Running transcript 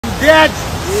Dead!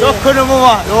 So couldn't move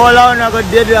on. The whole on go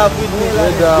dead off with me.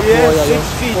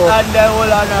 6 feet and the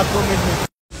whole on come with me.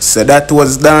 So that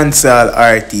was dancehall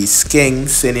artist Skeng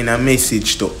sending a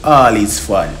message to all his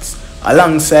fans.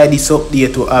 Alongside this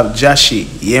update we have Jahshii.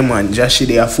 Yeah man, Jahshii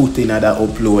they are foot in that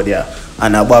upload there.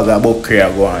 And a bag of buckra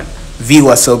go on.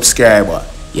 Viewer subscriber.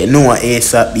 You know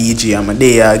ASAP BG, I'm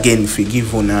there again for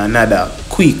give you another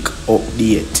quick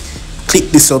update. Click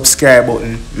the subscribe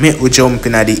button, make we jump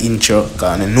in at the intro,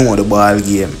 cause I know the ball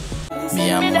game. Me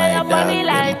and my dog,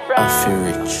 I feel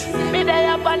rich.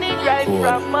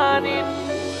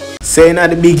 Saying at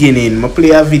the beginning, I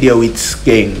play a video with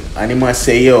Skeng, and he must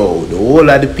say, yo, the whole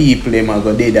of the people them are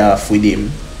go dead off with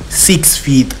him. 6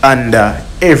 feet under,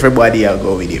 everybody are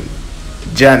go with him.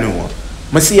 Jano.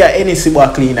 I see a NC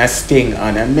back clean as Skeng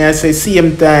on, and I say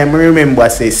same time, I remember I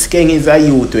say Skeng is a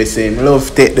youth we say, I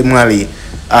love take the Mali,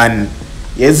 and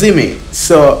you see me?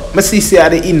 So I see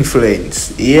the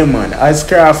influence, yeah man, as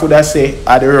Craft would say,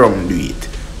 I the rum do it.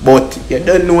 But you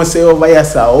don't know say over here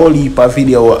so a whole heap of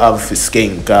video we have for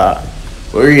Skeng, cause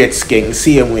we rate Skeng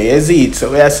same way, you see it? So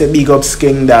we say big up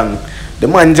Skeng down. The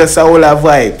man just a whole of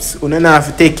vibes, you don't have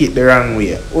to take it the wrong way,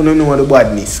 you don't know the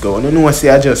badness go, you don't know say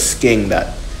I just Skeng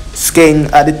that.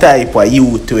 Skeng are the type of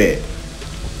youth way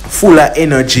full of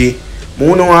energy. I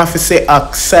don't have to say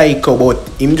act psycho, but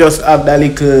him just have that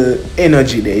little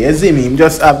energy there. You see me? Him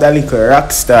just have that little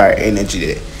rock star energy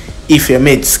there. If you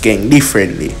met Skeng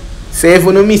differently. So if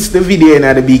you don't miss the video in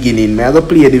the beginning, I go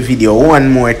play the video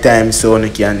one more time so you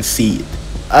can see it.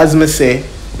 As I say,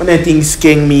 when I think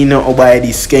Skeng me not by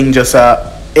this, Skeng just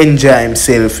enjoy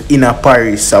himself in a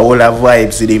Paris, all of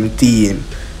vibes with him team,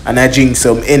 and I drink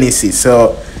some Hennessy.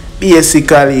 So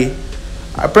basically,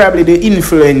 probably the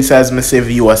influencers I say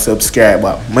viewer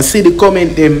subscriber. I see the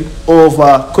comment them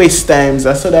over quest times.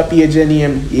 I saw that page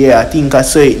name. Yeah, I think I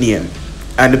saw it name.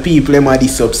 And the people them are the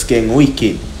sub Skeng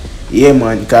wicked. Yeah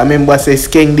man, cause I remember say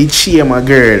Skeng did shame a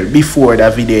girl before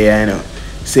that video, you know.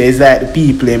 So it's like the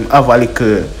people them have a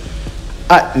little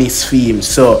atmosphere.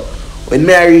 So when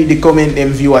I read the comment them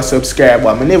viewer subscriber,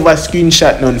 I never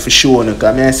screenshot none for sure, no,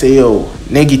 cause I say yo,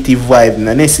 negative vibe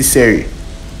not necessary.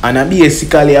 And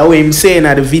basically what I'm saying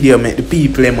at the video make the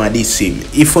people them this him.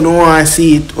 If you don't want to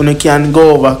see it, you can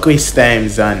go over quest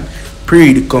times and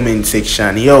pre the comment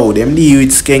section. Yo, them deal with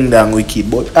Skeng down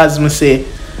wicked. But as I say,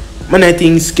 I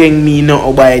think Skeng me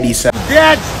not buy this.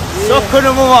 Dead! So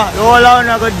couldn't move on. The whole on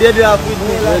go dead off with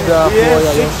me.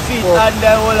 6 feet and the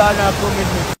whole on come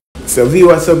with me. So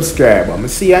viewer subscriber, I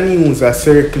see a news that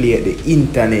circulate the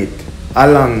internet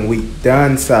along with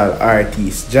dancehall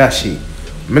artist Jahshii.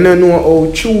 I don't know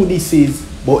how true this is,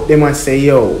 but they must say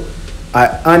yo,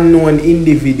 an unknown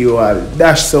individual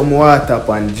dash some water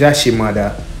upon Jahshii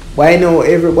mother. By now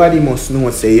everybody must know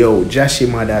say yo, Jahshii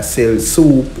mother sells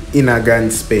soup in a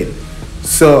grand spend.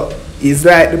 So it's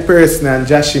like the person and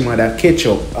Jahshii mother catch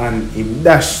up and him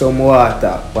dash some water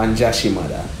upon Jahshii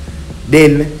mother.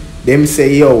 Then them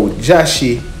say yo,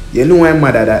 Jahshii, you know my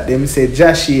mother that them say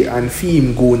Jahshii and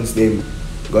Fim goons them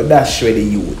go dash with the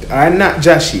youth. Or not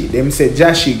Jahshii, them say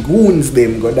Jahshii goons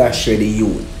them go dash with the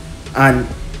youth. And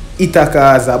it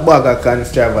cause a bag of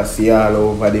controversy all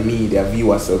over the media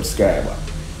viewer subscriber.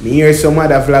 Me hear some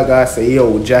other vloggers say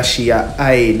yo, Jahshii a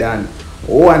hide and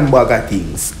one bag of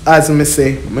things. As me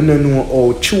say, I don't know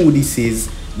how true this is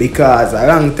because a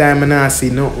long time I not see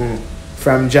nothing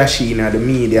from Jahshii in the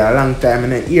media. A long time I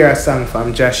not hear a song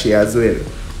from Jahshii as well.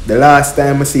 The last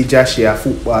time I see Jahshii a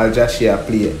football, Jahshii a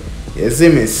play. You see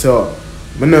me? So,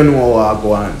 I don't know how I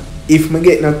go on. If I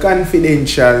get no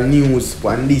confidential news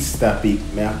on this topic,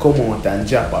 I come out and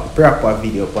drop a proper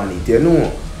video on it, you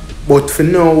know. But for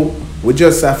now, we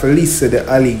just have to listen to the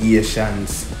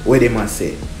allegations. What they must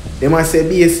say. They must say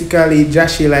basically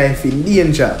Jahshii life in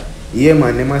danger. Yeah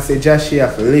man, they must say Jahshii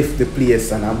have to leave the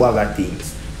place and a bag of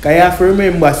things. Because you have to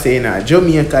remember saying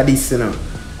Jamaica this, you know.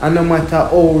 And no matter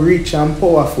how rich and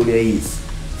powerful he is,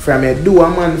 from a do a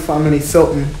man family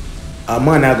something, a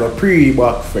man a go pre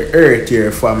back for hurt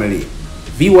your family.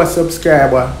 Viewer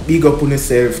subscriber, big up on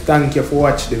yourself. Thank you for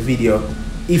watching the video.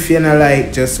 If you not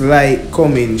like, just like,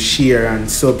 comment, share and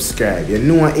subscribe. You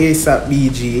know ASAP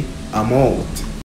BG, I'm out.